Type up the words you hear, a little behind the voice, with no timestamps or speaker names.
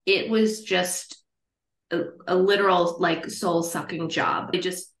it was just a literal like soul sucking job. It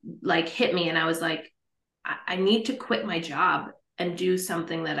just like hit me and I was like, I need to quit my job and do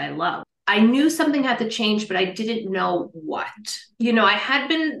something that I love. I knew something had to change, but I didn't know what. I had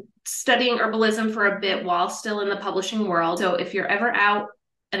been studying herbalism for a bit while still in the publishing world. So if you're ever out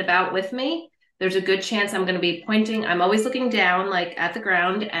and about with me, there's a good chance I'm going to be pointing. I'm always looking down, like at the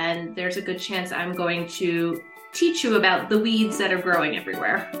ground, and there's a good chance I'm going to teach you about the weeds that are growing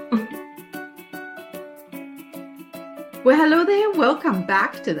everywhere. Well, hello there. Welcome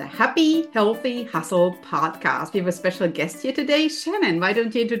back to the Happy, Healthy Hustle podcast. We have a special guest here today, Shannon. Why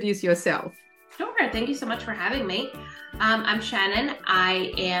don't you introduce yourself? Sure. Thank you so much for having me. I'm Shannon.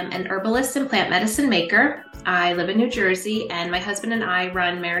 I am an herbalist and plant medicine maker. I live in New Jersey, and my husband and I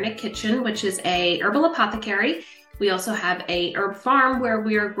run Mayernik Kitchen, which is a herbal apothecary. We also have a herb farm where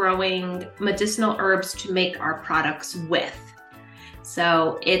we are growing medicinal herbs to make our products with.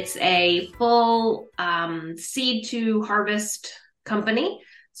 So it's a full seed to harvest company.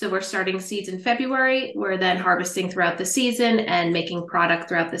 So we're starting seeds in February. We're then harvesting throughout the season and making product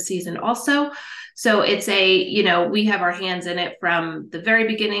throughout the season also. So it's we have our hands in it from the very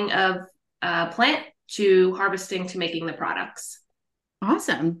beginning of plant to harvesting to making the products.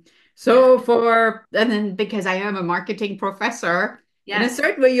 Awesome. Yeah. And then because I am a marketing professor, in a Yes.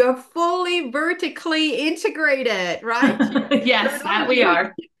 certain way, you're fully vertically integrated, right? Yes, that we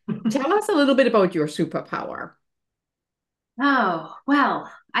are. Tell us a little bit about your superpower. Oh,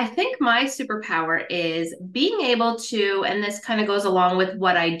 well, I think my superpower is being able to, and this kind of goes along with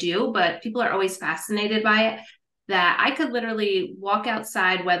what I do, but people are always fascinated by it, that I could literally walk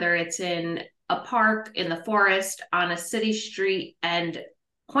outside, whether it's in a park, in the forest, on a city street, and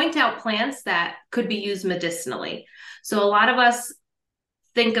point out plants that could be used medicinally. So a lot of us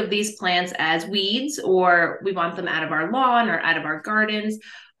think of these plants as weeds or we want them out of our lawn or out of our gardens,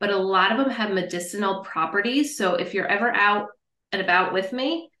 but a lot of them have medicinal properties. So if you're ever out and about with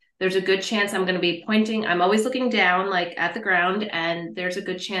me, there's a good chance I'm going to be pointing. I'm always looking down, like at the ground, and there's a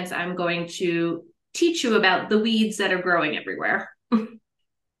good chance I'm going to teach you about the weeds that are growing everywhere.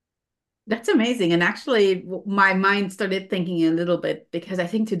 That's amazing. And actually, my mind started thinking a little bit because I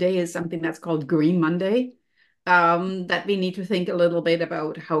think today is something that's called Green Monday. That we need to think a little bit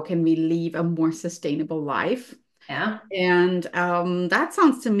about how can we live a more sustainable life. Yeah. And that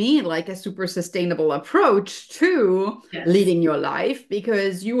sounds to me like a super sustainable approach to Yes. leading your life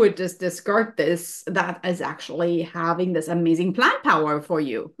because you would just discard this that is actually having this amazing plant power for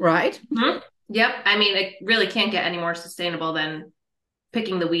you, right? Mhm. Yep. I mean, it really can't get any more sustainable than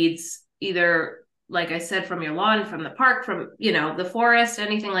picking the weeds, either like I said, from your lawn, from the park, from, the forest,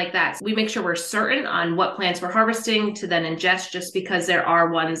 anything like that. So we make sure we're certain on what plants we're harvesting to then ingest, just because there are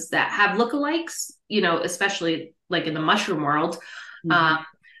ones that have lookalikes, especially like in the mushroom world. Um, Mhm.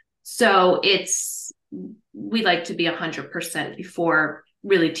 so we like to be 100% before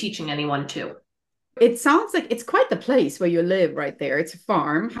really teaching anyone to. It sounds like it's quite the place where you live right there. It's a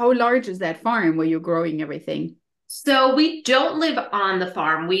farm. How large is that farm where you're growing everything? So we don't live on the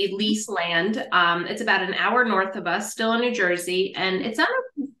farm. We lease land. It's about an hour north of us, still in New Jersey, and it's on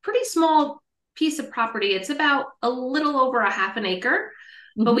a pretty small piece of property. It's about a little over a half an acre,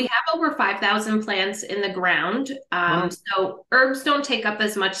 but we Mhm. have over 5,000 plants in the ground. Wow. So herbs don't take up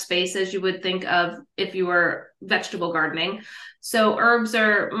as much space as you would think of if you were vegetable gardening. So herbs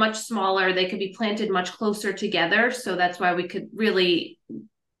are much smaller. They could be planted much closer together. So that's why we could really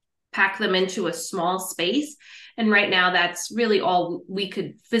pack them into a small space. And right now, that's really all we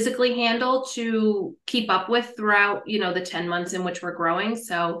could physically handle to keep up with throughout, the 10 months in which we're growing.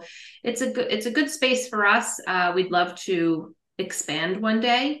 So it's a good space for us. We'd love to expand one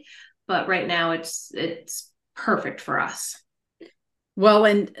day, but right now it's perfect for us. Well,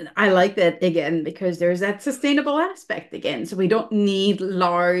 and I like that again because there's that sustainable aspect again. So we don't need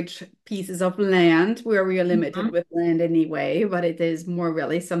large pieces of land where we are limited Mhm. with land anyway, but it is more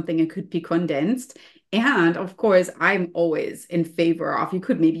really something that could be condensed. And of course, I'm always in favor of you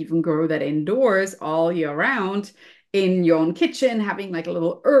could maybe even grow that indoors all year round in your own kitchen, having like a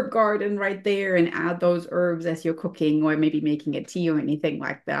little herb garden right there and add those herbs as you're cooking or maybe making a tea or anything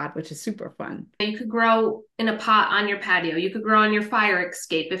like that, which is super fun. You could grow in a pot on your patio. You could grow on your fire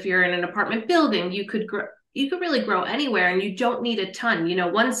escape if you're in an apartment building. You could really grow anywhere and you don't need a ton.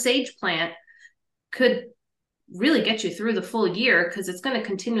 One sage plant could really get you through the full year because it's going to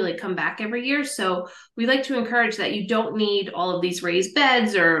continually come back every year. So we like to encourage that you don't need all of these raised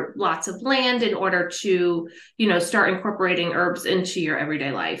beds or lots of land in order to, start incorporating herbs into your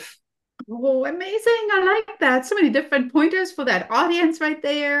everyday life. Oh, amazing. I like that. So many different pointers for that audience right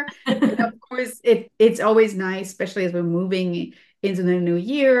there. And of course, it's always nice, especially as we're moving into the new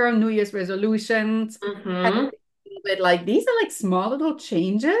year, New Year's resolutions. And Mm-hmm. a little bit like these are like small little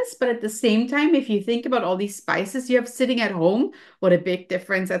changes, but at the same time, if you think about all these spices you have sitting at home, what a big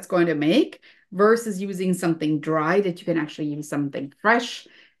difference that's going to make versus using something dry that you can actually use something fresh.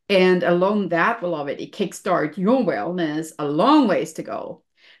 And alone that will already kickstart your wellness a long ways to go.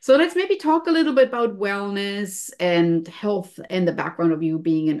 So let's maybe talk a little bit about wellness and health and the background of you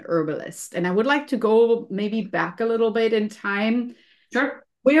being an herbalist. And I would like to go maybe back a little bit in time. Sure.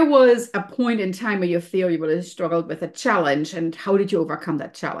 Where was a point in time where you feel you really struggled with a challenge, and how did you overcome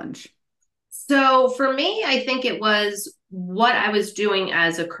that challenge? So for me, I think it was what I was doing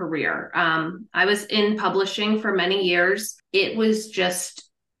as a career. I was in publishing for many years. It was just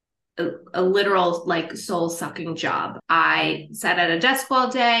a literal like soul sucking job. I sat at a desk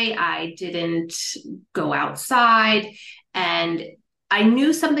all day. I didn't go outside, and I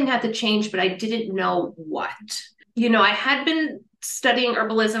knew something had to change, but I didn't know what. I had been studying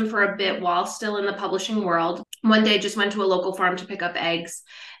herbalism for a bit while still in the publishing world. One day, just went to a local farm to pick up eggs.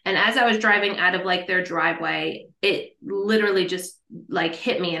 And as I was driving out of like their driveway, it literally just like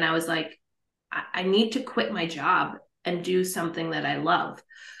hit me. And I was like, I need to quit my job and do something that I love.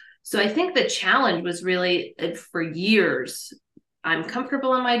 So I think the challenge was really for years. I'm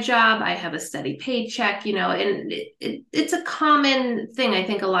comfortable in my job. I have a steady paycheck, and it's a common thing. I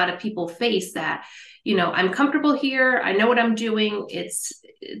think a lot of people face that, I'm comfortable here. I know what I'm doing. It's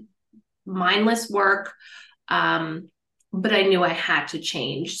mindless work. But I knew I had to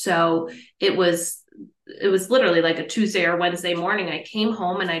change. So it was it was literally like a Tuesday or Wednesday morning. I came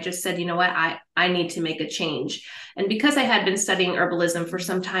home and I just said, you know what, I need to make a change. And because I had been studying herbalism for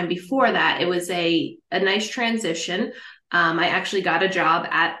some time before that, it was a nice transition. I actually got a job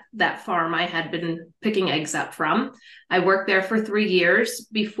at that farm I had been picking eggs up from. I worked there for 3 years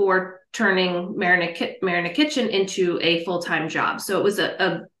before turning Mayernik Kitchen into a full-time job. So it was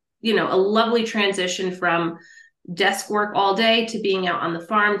a lovely transition from desk work all day to being out on the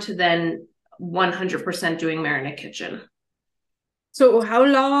farm to then 100% doing Mayernik Kitchen. So, how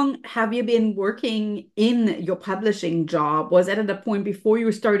long have you been working in your publishing job? Was that at a point before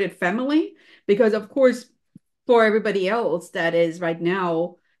you started family? Because, of course, for everybody else that is right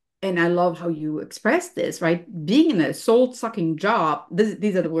now, and I love how you express this, right? Being in a soul-sucking job,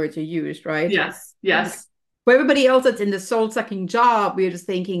 these are the words you used, right? Yes, yes. For everybody else that's in the soul-sucking job, we're just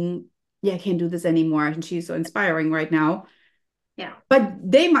thinking, yeah, I can't do this anymore. And she's so inspiring right now. Yeah, But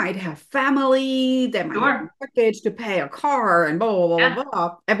they might have family, they might have a sure. mortgage to pay a car and blah, blah, blah, Yeah. blah,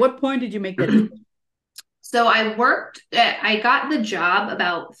 blah. At what point did you make that decision? So I got the job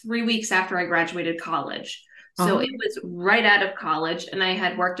about 3 weeks after I graduated college. So Oh, it was right out of college, and I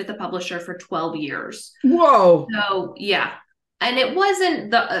had worked at the publisher for 12 years. whoa. So yeah. And it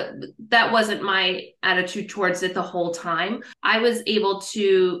wasn't that wasn't my attitude towards it the whole time. I was able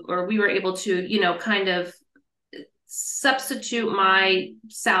to, or we were able to, kind of substitute my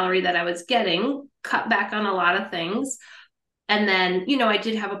salary that I was getting, cut back on a lot of things. And then, I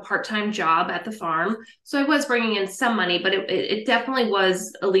did have a part-time job at the farm. So I was bringing in some money, but it definitely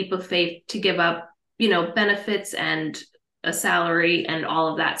was a leap of faith to give up, benefits and a salary and all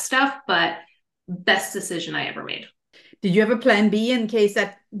of that stuff. But best decision I ever made. Did you have a plan B in case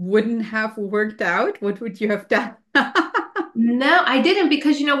that wouldn't have worked out? What would you have done? No, I didn't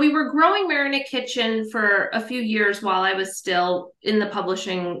because we were growing Marinate Kitchen for a few years while I was still in the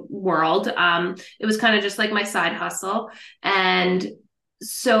publishing world. It was kind of just like my side hustle, and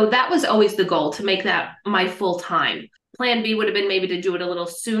so that was always the goal to make that my full time. Plan B would have been maybe to do it a little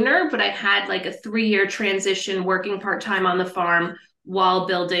sooner, but I had like a 3 year transition working part time on the farm while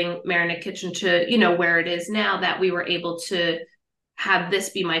building Marinate Kitchen to where it is now that we were able to have this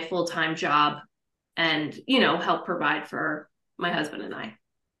be my full time job and help provide for my husband and I.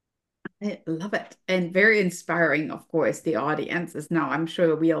 I love it. And very inspiring, of course. The audience is now, I'm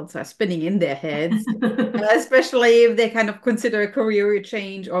sure, wheels are spinning in their heads, especially if they kind of consider a career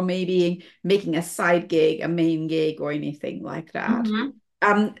change or maybe making a side gig, a main gig, or anything like that.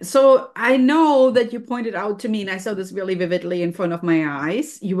 Mm-hmm. So I know that you pointed out to me, and I saw this really vividly in front of my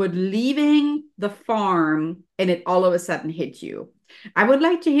eyes. You were leaving the farm and it all of a sudden hit you. I would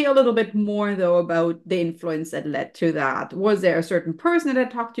like to hear a little bit more, though, about the influence that led to that. Was there a certain person that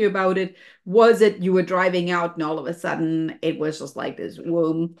had talked to you about it? Was it you were driving out and all of a sudden it was just like this,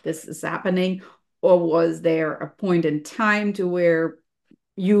 whoom, this is happening? Or was there a point in time to where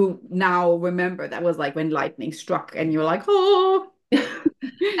you now remember that was like when lightning struck and you're like, oh,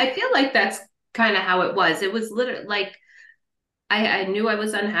 I feel like that's kind of how it was. It was literally like I knew I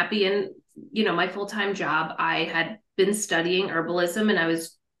was unhappy in, my full-time job. I had been studying herbalism and I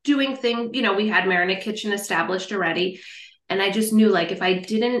was doing things, we had Marinate Kitchen established already. And I just knew like if I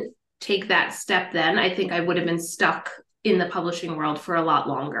didn't take that step then, I think I would have been stuck in the publishing world for a lot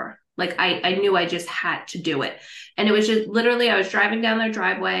longer. Like I knew I just had to do it. And it was just literally, I was driving down their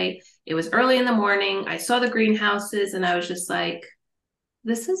driveway. It was early in the morning. I saw the greenhouses and I was just like,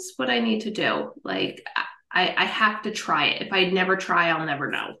 this is what I need to do. Like I have to try it. If I never try, I'll never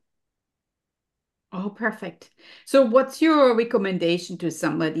know. Oh, perfect. So what's your recommendation to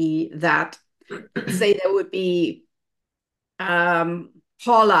somebody that, let's say there would be um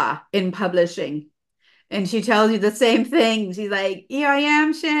Paula in publishing and she tells you the same thing. She's like, here I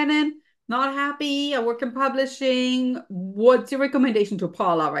am, Shannon, not happy. I work in publishing. What's your recommendation to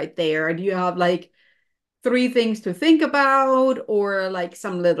Paula right there? Do you have like three things to think about or like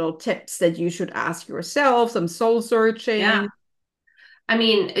some little tips that you should ask yourself, some soul Yeah. searching? I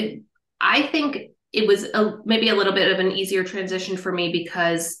mean, I think it was maybe a little bit of an easier transition for me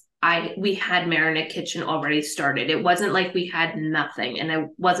because we had Mayernik Kitchen already started. It wasn't like we had nothing, and I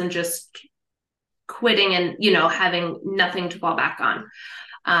wasn't just quitting and having nothing to fall back on.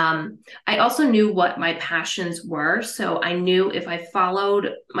 I also knew what my passions were, so I knew if I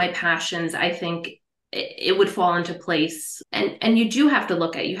followed my passions, I think it would fall into place. And you have to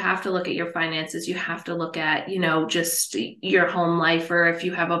look at your finances. You have to look at just your home life, or if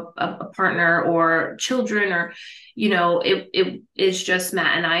you have a partner or children, or it is just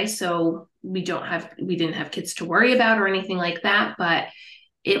Matt and I, so we didn't have kids to worry about or anything like that. But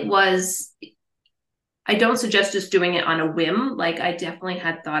it was, I don't suggest just doing it on a whim. Like I definitely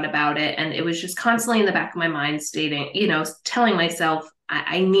had thought about it, and it was just constantly in the back of my mind stating, telling myself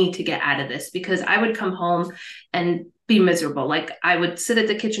I need to get out of this, because I would come home and be miserable. Like I would sit at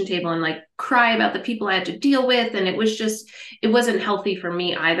the kitchen table and like cry about the people I had to deal with. And it wasn't healthy for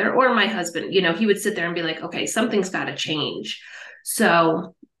me either. Or my husband, he would sit there and be like, okay, something's got to change.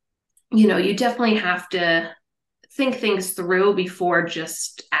 So, you definitely have to think things through before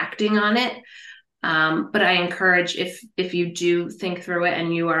just acting on it. But I encourage, if you do think through it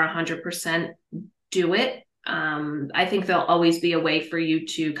and you are 100% do it. I think there'll always be a way for you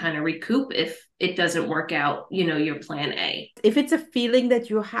to kind of recoup if it doesn't work out, your plan A. If it's a feeling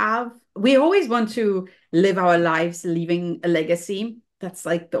that you have, we always want to live our lives leaving a legacy. That's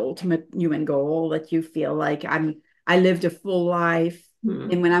like the ultimate human goal, that you feel like I lived a full life,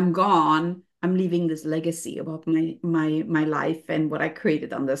 Hmm. and when I'm gone, I'm leaving this legacy about my life and what I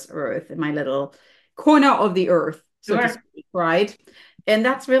created on this earth in my little corner of the earth, so to Sure. speak, right? And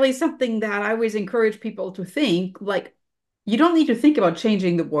that's really something that I always encourage people to think, like, you don't need to think about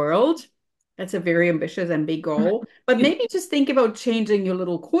changing the world. That's a very ambitious and big goal. But maybe just think about changing your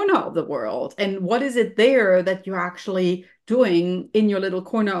little corner of the world. And what is it there that you're actually doing in your little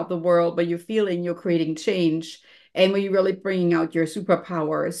corner of the world where you're feeling you're creating change and where you're really bringing out your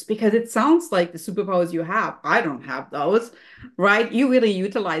superpowers? Because it sounds like the superpowers you have, I don't have those, right? You're really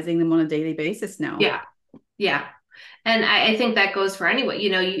utilizing them on a daily basis now. Yeah. Yeah. And I think that goes for anyone.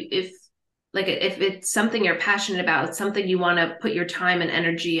 If it's something you're passionate about, it's something you want to put your time and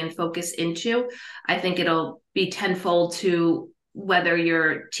energy and focus into, I think it'll be tenfold to whether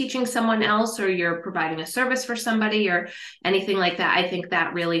you're teaching someone else or you're providing a service for somebody or anything like that. I think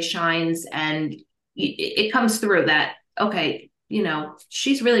that really shines, and it comes through that, okay,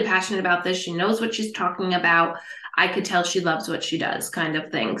 she's really passionate about this. She knows what she's talking about. I could tell she loves what she does, kind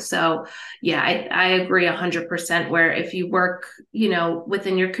of thing. So yeah, I agree 100%, where if you work,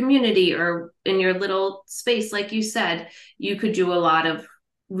 within your community or in your little space, like you said, you could do a lot of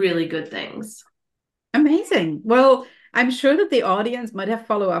really good things. Amazing. Well, I'm sure that the audience might have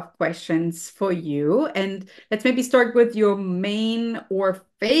follow-up questions for you. And let's maybe start with your main or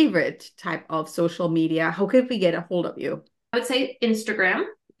favorite type of social media. How could we get a hold of you? I would say Instagram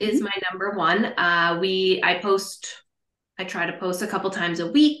is Mhm. my number one. I try to post a couple times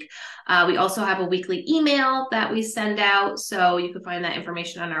a week. We also have a weekly email that we send out. So you can find that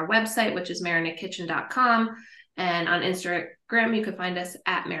information on our website, which is marinickitchen.com. And on Instagram, you can find us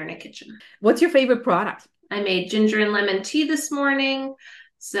at Mayernik Kitchen. What's your favorite product? I made ginger and lemon tea this morning.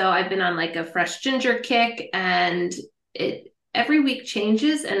 So I've been on like a fresh ginger kick, and it every week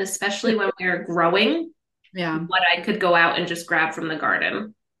changes. And especially when we're growing, Yeah. what I could go out and just grab from the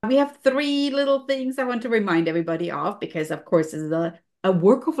garden. We have three little things I want to remind everybody of because, of course, this is a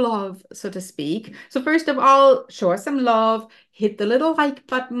work of love, so to speak. So, first of all, show us some love, hit the little like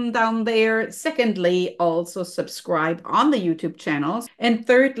button down there. Secondly, also subscribe on the YouTube channels. And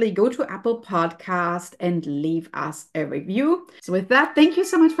thirdly, go to Apple Podcast and leave us a review. So with that, thank you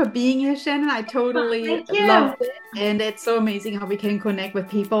so much for being here, Shannon. I totally Thank you. loved it. And it's so amazing how we can connect with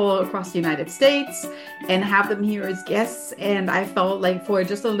people across the United States and have them here as guests. And I felt like for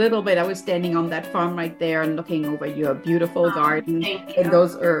just a little bit, I was standing on that farm right there and looking over your beautiful garden Thank and you.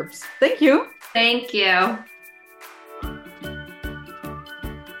 those herbs. Thank you. Thank you.